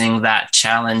embracing that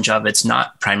challenge of it's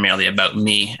not primarily about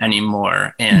me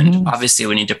anymore. And obviously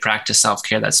we need to practice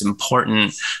self-care. That's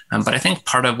important. But I think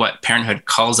part of what parenthood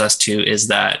calls us to is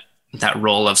that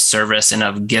role of service and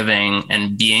of giving,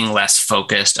 and being less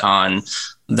focused on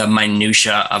the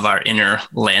minutia of our inner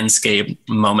landscape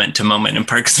moment to moment, in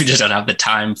part because we just don't have the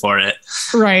time for it.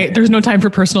 Right. There's no time for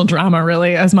personal drama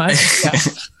really as much.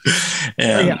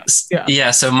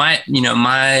 So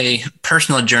my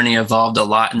personal journey evolved a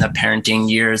lot in the parenting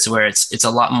years, where it's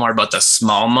a lot more about the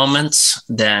small moments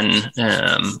than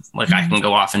I can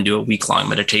go off and do a week-long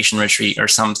meditation retreat or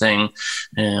something.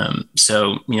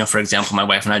 So for example, my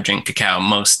wife and I drink cacao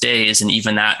most days, and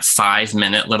even that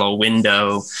 5-minute little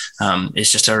window is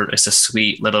just it's a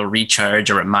sweet little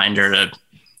recharge, a reminder to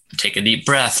take a deep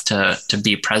breath, to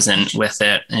be present with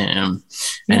it, and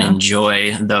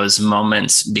enjoy those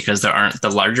moments, because there aren't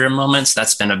the larger moments.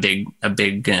 That's been a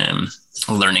big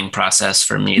learning process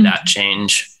for me, that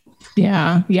change.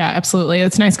 Yeah, absolutely.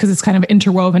 It's nice because it's kind of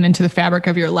interwoven into the fabric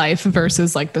of your life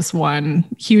versus like this one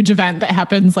huge event that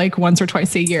happens like once or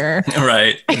twice a year.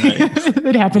 Right.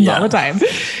 It happens all the time.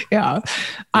 Yeah.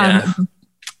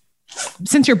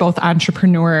 Since you're both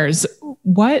entrepreneurs,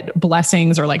 what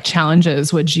blessings or like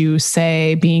challenges would you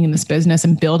say being in this business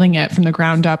and building it from the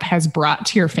ground up has brought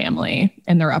to your family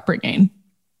and their upbringing?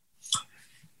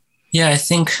 Yeah, I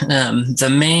think the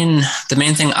main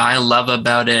thing I love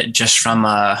about it, just from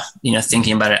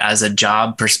thinking about it as a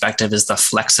job perspective, is the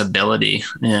flexibility.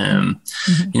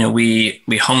 We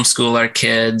homeschool our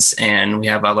kids, and we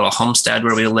have a little homestead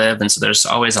where we live, and so there's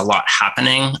always a lot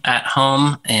happening at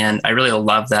home, and I really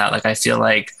love that. Like, I feel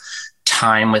like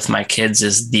time with my kids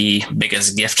is the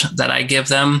biggest gift that I give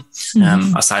them,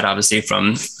 aside obviously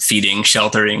from feeding,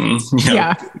 sheltering,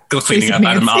 cleaning up,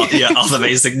 all the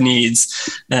basic needs.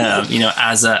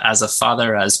 As a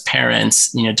father, as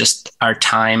parents, just our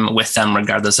time with them,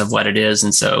 regardless of what it is.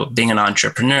 And so being an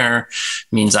entrepreneur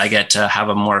means I get to have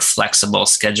a more flexible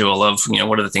schedule of,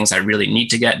 what are the things I really need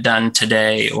to get done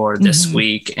today or this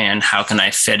week, and how can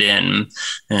I fit in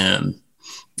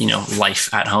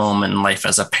life at home and life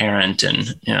as a parent,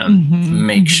 and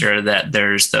make sure that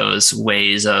there's those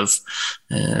ways of,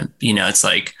 it's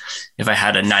like if I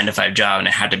had a 9-to-5 job and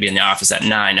I had to be in the office at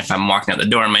 9, if I'm walking out the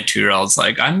door and my 2-year-old's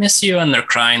like, I miss you, and they're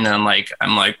crying, then I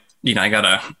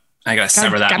gotta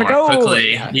sever that more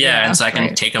quickly. Yeah. And so I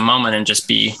can take a moment and just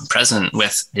be present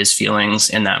with his feelings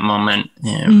in that moment.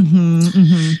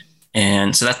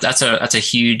 And so that's a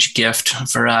huge gift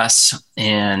for us.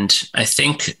 And I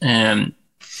think,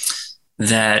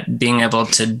 that being able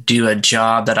to do a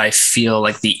job that I feel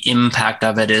like the impact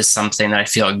of it is something that I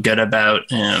feel good about,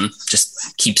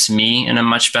 just keeps me in a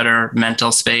much better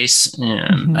mental space.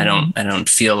 I don't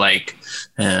feel like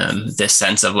this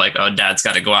sense of like, oh, dad's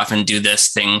got to go off and do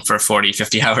this thing for 40,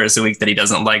 50 hours a week that he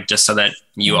doesn't like, just so that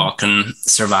you all can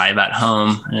survive at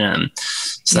home.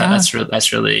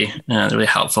 That's really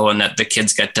helpful, and that the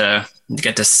kids get to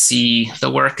see the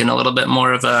work in a little bit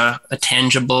more of a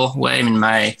tangible way. I mean,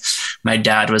 my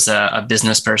dad was a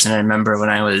business person. I remember when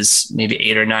I was maybe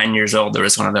 8 or 9 years old, there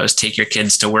was one of those take your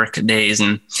kids to work days.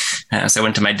 And so I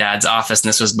went to my dad's office, and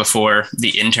this was before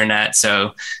the internet.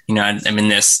 So, I'm in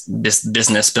this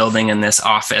business building in this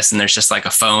office, and there's just like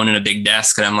a phone and a big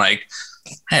desk. And I'm like,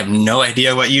 I have no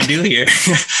idea what you do here.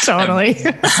 Totally.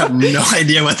 I have no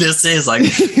idea what this is. Like,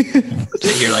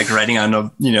 you're like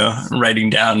writing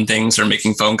down things or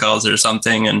making phone calls or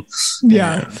something. And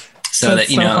so that,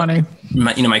 funny.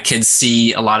 My kids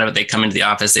see a lot of it. They come into the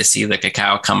office, they see the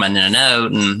cacao coming in and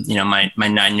out. And, my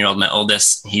 9-year-old, my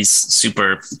oldest, he's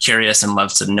super curious and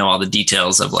loves to know all the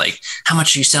details of like, how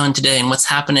much are you selling today and what's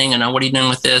happening? And what are you doing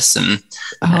with this? And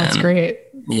that's great.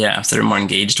 Yeah. So they're more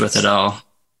engaged with it all.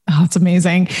 Oh, that's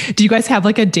amazing. Do you guys have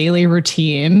like a daily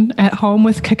routine at home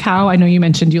with cacao? I know you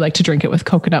mentioned you like to drink it with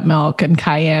coconut milk and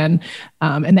cayenne,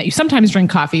 and that you sometimes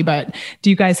drink coffee, but do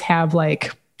you guys have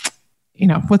like,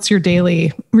 what's your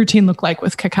daily routine look like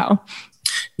with cacao?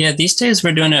 Yeah, these days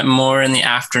we're doing it more in the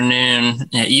afternoon.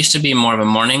 It used to be more of a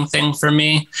morning thing for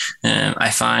me.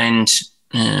 I find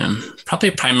probably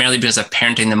primarily because of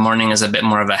parenting, the morning is a bit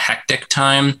more of a hectic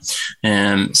time.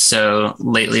 So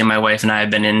lately my wife and I have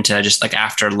been into just like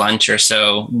after lunch or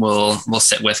so, we'll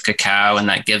sit with cacao, and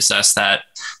that gives us that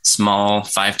small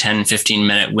 5, 10, 15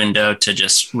 minute window to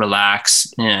just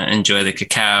relax, enjoy the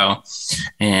cacao.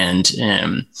 And,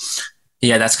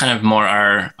 that's kind of more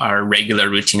our regular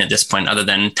routine at this point, other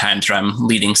than times where I'm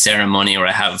leading ceremony or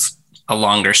I have a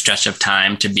longer stretch of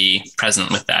time to be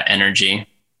present with that energy.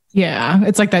 Yeah.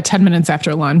 It's like that 10 minutes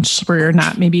after lunch where you're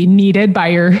not maybe needed by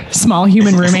your small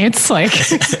human roommates. Like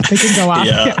they can go off.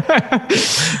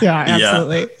 Yeah,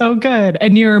 absolutely. Yeah. Oh, good.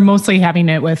 And you're mostly having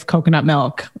it with coconut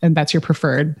milk, and that's your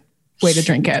preferred way to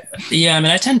drink it. Yeah. I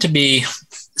mean, I tend to be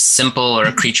simple or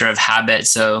a creature of habit.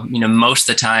 So, most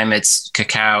of the time it's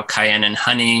cacao, cayenne, and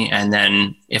honey. And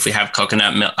then if we have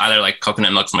coconut milk, either like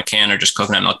coconut milk from a can or just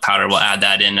coconut milk powder, we'll add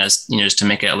that in as, just to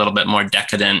make it a little bit more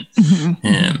decadent.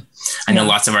 I know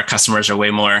lots of our customers are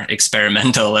way more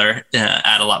experimental or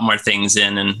add a lot more things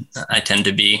in. And I tend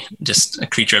to be just a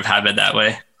creature of habit that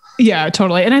way. Yeah,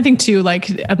 totally. And I think too, like,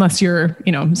 unless you're,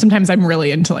 sometimes I'm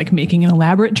really into like making an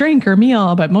elaborate drink or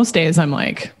meal, but most days I'm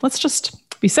like, let's just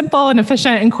be simple and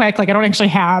efficient and quick. Like I don't actually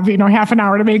have, half an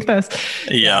hour to make this.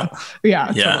 Yeah.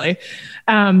 Totally.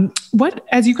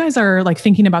 As you guys are like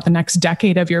thinking about the next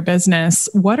decade of your business,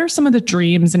 what are some of the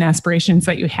dreams and aspirations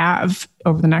that you have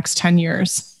over the next 10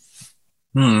 years?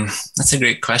 That's a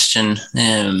great question.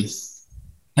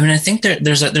 I think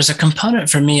there's a component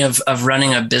for me of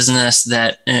running a business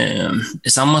that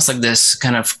is almost like this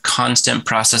kind of constant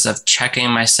process of checking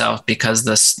myself, because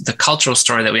the cultural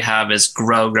story that we have is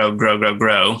grow, get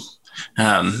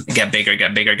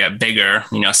bigger,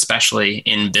 especially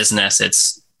in business.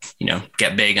 It's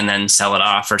get big and then sell it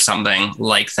off or something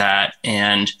like that.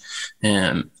 And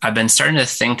I've been starting to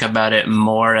think about it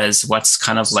more as what's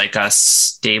kind of like a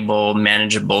stable,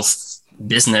 manageable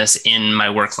business in my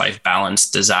work-life balance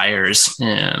desires.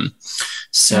 I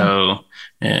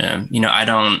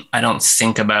don't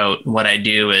think about what I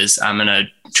do as I'm going to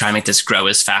try and make this grow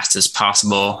as fast as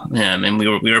possible. And we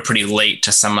were pretty late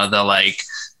to some of the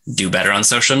do better on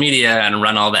social media and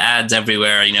run all the ads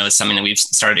everywhere. It's something that we've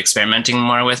started experimenting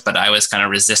more with, but I was kind of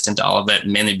resistant to all of it,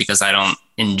 mainly because I don't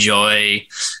enjoy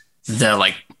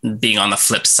the being on the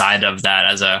flip side of that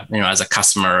as a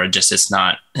customer, or just, it's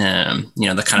not,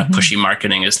 the kind of pushy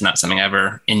marketing is not something I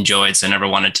ever enjoyed. So I never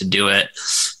wanted to do it.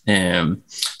 I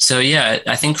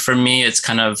think for me, it's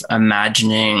kind of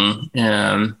imagining,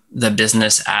 the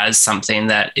business as something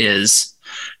that is,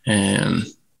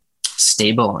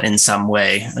 stable in some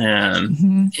way,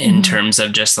 in terms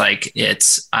of just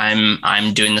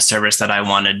I'm doing the service that I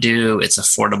want to do. It's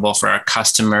affordable for our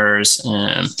customers.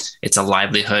 It's a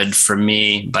livelihood for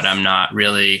me, but I'm not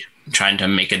really trying to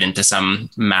make it into some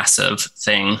massive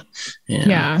thing.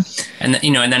 Yeah. And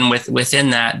then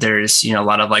within that, there's, a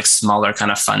lot of smaller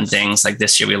kind of fun things. Like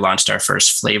this year we launched our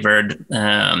first flavored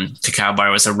cacao bar.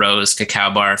 It was a rose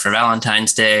cacao bar for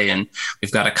Valentine's Day. And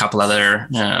we've got a couple other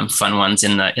fun ones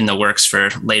in the works for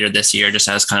later this year, just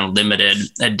as kind of limited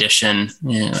edition.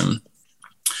 Doing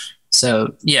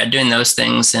those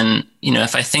things. And,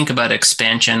 if I think about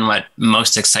expansion, what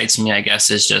most excites me, I guess,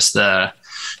 is just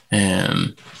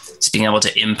it's being able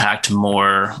to impact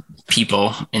more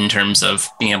people in terms of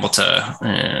being able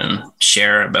to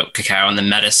share about cacao and the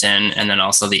medicine, and then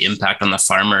also the impact on the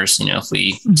farmers. If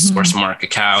we source more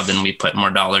cacao, then we put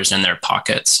more dollars in their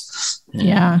pockets.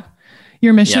 Yeah.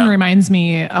 Your mission reminds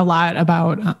me a lot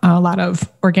about a lot of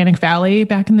Organic Valley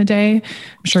back in the day.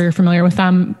 I'm sure you're familiar with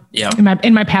them. Yeah.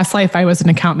 In my past life, I was an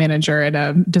account manager at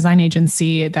a design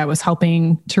agency that was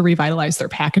helping to revitalize their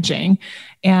packaging.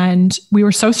 And we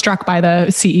were so struck by the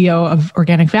CEO of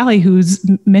Organic Valley, whose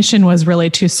mission was really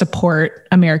to support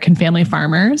American family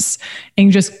farmers,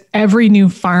 and just every new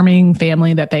farming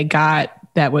family that they got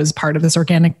that was part of this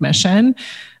organic mission,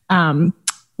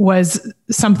 was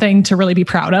something to really be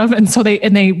proud of. And so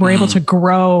they were able to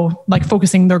grow,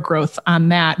 focusing their growth on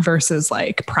that versus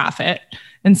profit.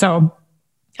 And so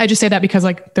I just say that because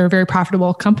they're a very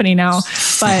profitable company now,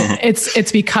 but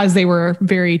it's because they were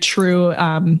very true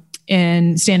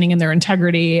in standing in their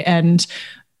integrity and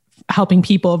helping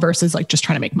people versus just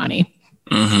trying to make money.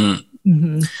 Yeah.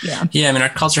 Yeah. I mean, our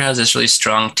culture has this really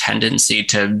strong tendency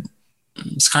to,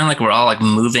 it's kind of like we're all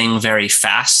moving very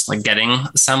fast, getting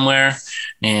somewhere.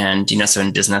 And, so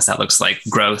in business that looks like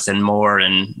growth and more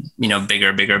and,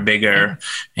 bigger.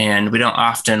 And we don't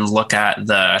often look at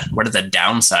what are the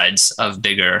downsides of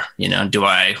bigger. Do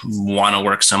I want to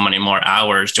work so many more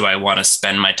hours? Do I want to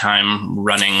spend my time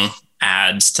running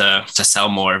ads to sell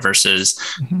more versus,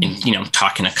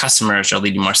 talking to customers or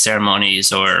leading more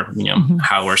ceremonies or,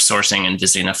 how we're sourcing and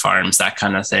visiting the farms, that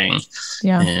kind of thing.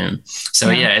 Yeah.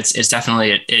 It's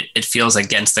definitely, it feels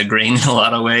against the grain in a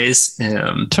lot of ways.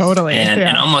 Totally.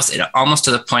 And almost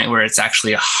to the point where it's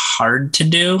actually hard to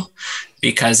do,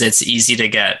 because it's easy to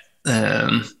get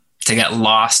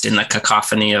lost in the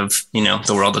cacophony of,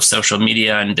 the world of social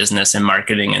media and business and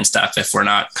marketing and stuff, if we're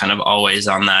not kind of always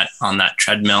on that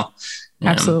treadmill.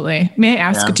 Absolutely. May I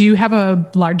ask, do you have a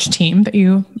large team that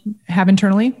you have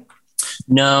internally?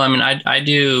 No, I mean, I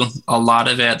do a lot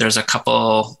of it. There's a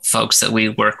couple folks that we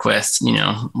work with,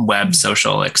 web,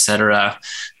 social, et cetera.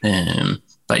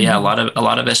 But a lot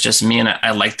of it's just me. And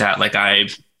I like that.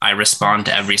 I respond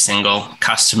to every single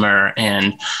customer,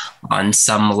 and on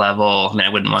some level, I mean, I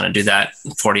wouldn't want to do that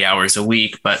 40 hours a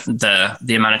week, but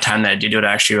the amount of time that I do it,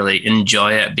 I actually really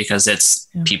enjoy it, because it's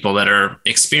people that are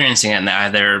experiencing it, and they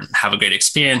either have a great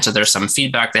experience or there's some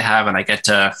feedback they have, and I get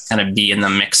to kind of be in the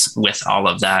mix with all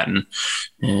of that. And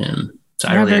so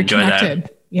I really enjoy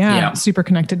that. Yeah. Super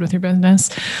connected with your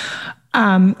business.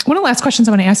 One of the last questions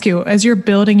I want to ask you, as you're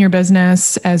building your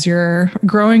business, as you're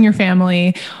growing your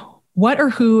family, what or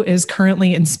who is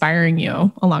currently inspiring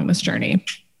you along this journey?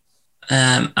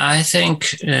 I think,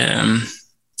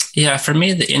 for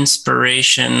me, the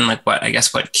inspiration,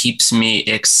 what keeps me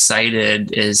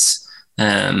excited is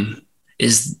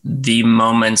the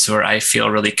moments where I feel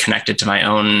really connected to my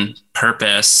own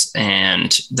purpose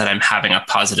and that I'm having a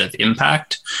positive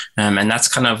impact. And that's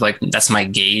kind of that's my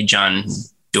gauge on,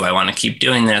 do I want to keep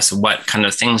doing this? What kind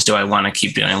of things do I want to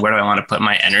keep doing? Where do I want to put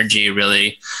my energy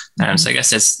really? So I guess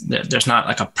there's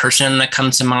not a person that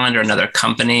comes to mind or another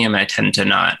company. I mean, I tend to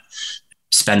not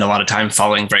spend a lot of time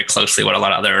following very closely what a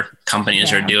lot of other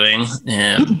companies are doing.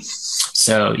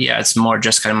 So yeah, it's more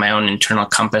just kind of my own internal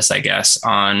compass, I guess,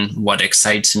 on what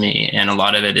excites me. And a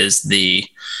lot of it is the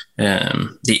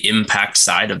impact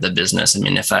side of the business. I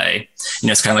mean, if I,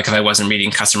 it's kind of like if I wasn't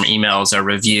reading customer emails or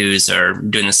reviews or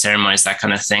doing the ceremonies, that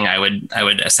kind of thing, I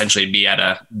would essentially be at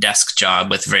a desk job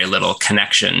with very little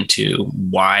connection to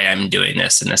why I'm doing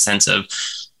this, in the sense of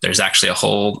there's actually a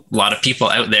whole lot of people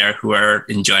out there who are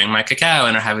enjoying my cacao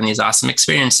and are having these awesome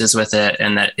experiences with it,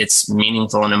 and that it's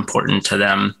meaningful and important to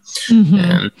them.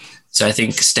 Mm-hmm. So I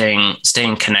think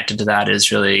staying connected to that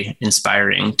is really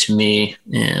inspiring to me.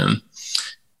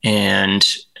 And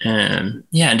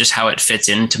just how it fits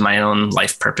into my own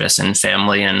life purpose and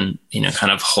family, and,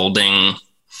 kind of holding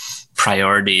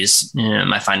priorities.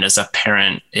 I find as a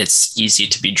parent, it's easy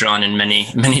to be drawn in many,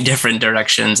 many different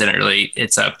directions. And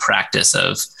it's a practice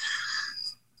of,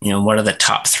 what are the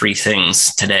top 3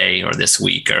 things today or this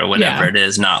week or whatever it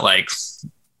is, not like,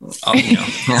 10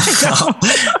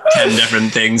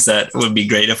 different things that would be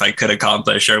great if I could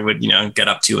accomplish or would, get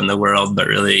up to in the world, but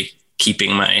really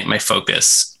keeping my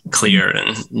focus clear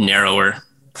and narrower.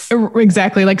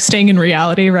 Exactly. Like staying in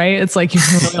reality, right? It's like you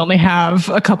really only have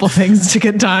a couple things to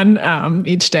get done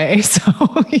each day. So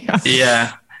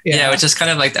yeah, which is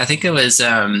kind of like, I think it was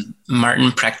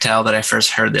Martin Prechtel that I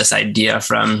first heard this idea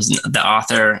from, the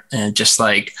author, and just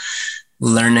like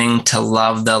learning to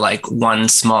love the like one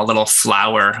small little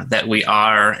flower that we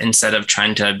are, instead of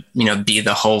trying to, be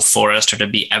the whole forest or to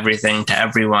be everything to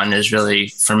everyone, is really,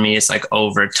 for me, it's like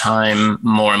over time,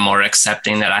 more and more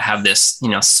accepting that I have this,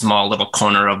 small little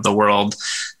corner of the world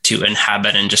to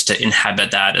inhabit, and just to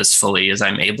inhabit that as fully as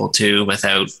I'm able to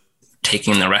without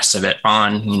taking the rest of it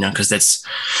on, because that's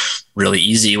really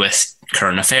easy with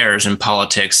current affairs and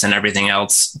politics and everything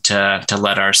else to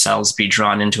let ourselves be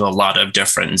drawn into a lot of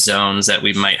different zones that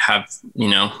we might have,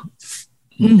 no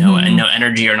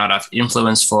energy or not enough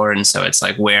influence for. And so it's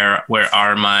like, where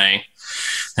are my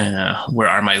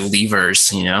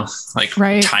levers, like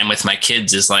time with my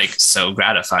kids is like so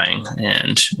gratifying.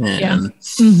 And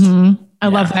I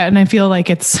love that. And I feel like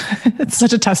it's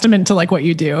such a testament to like what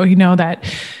you do, that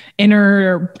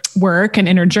inner work and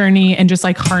inner journey, and just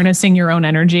like harnessing your own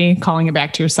energy, calling it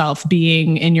back to yourself,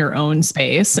 being in your own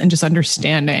space, and just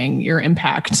understanding your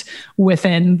impact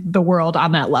within the world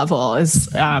on that level is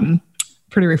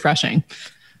pretty refreshing.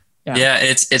 Yeah,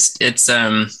 it's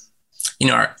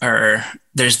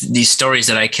there's these stories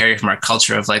that I carry from our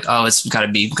culture of like, oh, it's gotta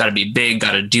be big,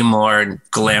 gotta do more,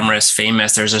 glamorous,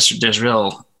 famous. There's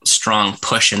real strong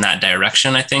push in that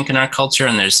direction, I think, in our culture.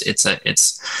 And I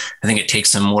think it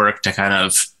takes some work to kind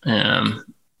of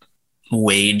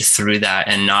wade through that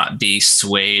and not be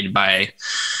swayed by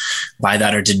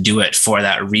that, or to do it for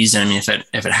that reason. I mean, if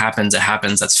it happens,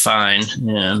 that's fine.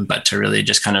 But to really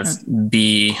just kind of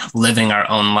be living our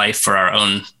own life for our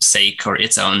own sake, or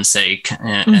its own sake.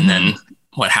 And then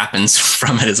what happens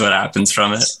from it is what happens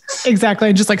from it.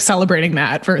 Exactly. Just like celebrating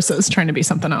that versus trying to be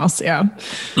something else. Yeah.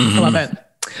 I love it.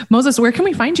 Moses, where can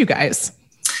we find you guys?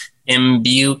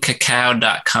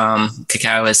 imbuecacao.com.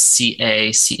 Cacao is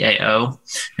CACAO.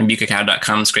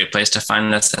 imbuecacao.com is a great place to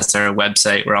find us. That's our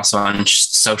website. We're also on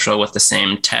social with the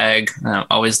same tag.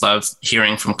 Always love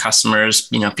hearing from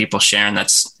customers, people sharing.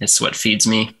 It's what feeds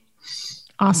me.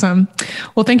 Awesome.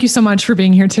 Well, thank you so much for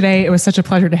being here today. It was such a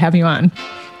pleasure to have you on.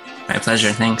 My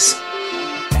pleasure. Thanks.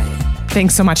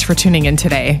 Thanks so much for tuning in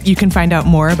today. You can find out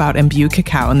more about Imbue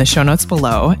Cacao in the show notes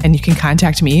below, and you can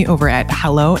contact me over at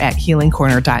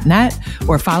hello@healingcorner.net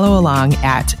or follow along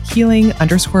at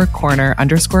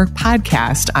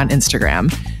healing_corner_podcast on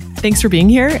Instagram. Thanks for being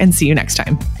here, and see you next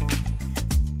time.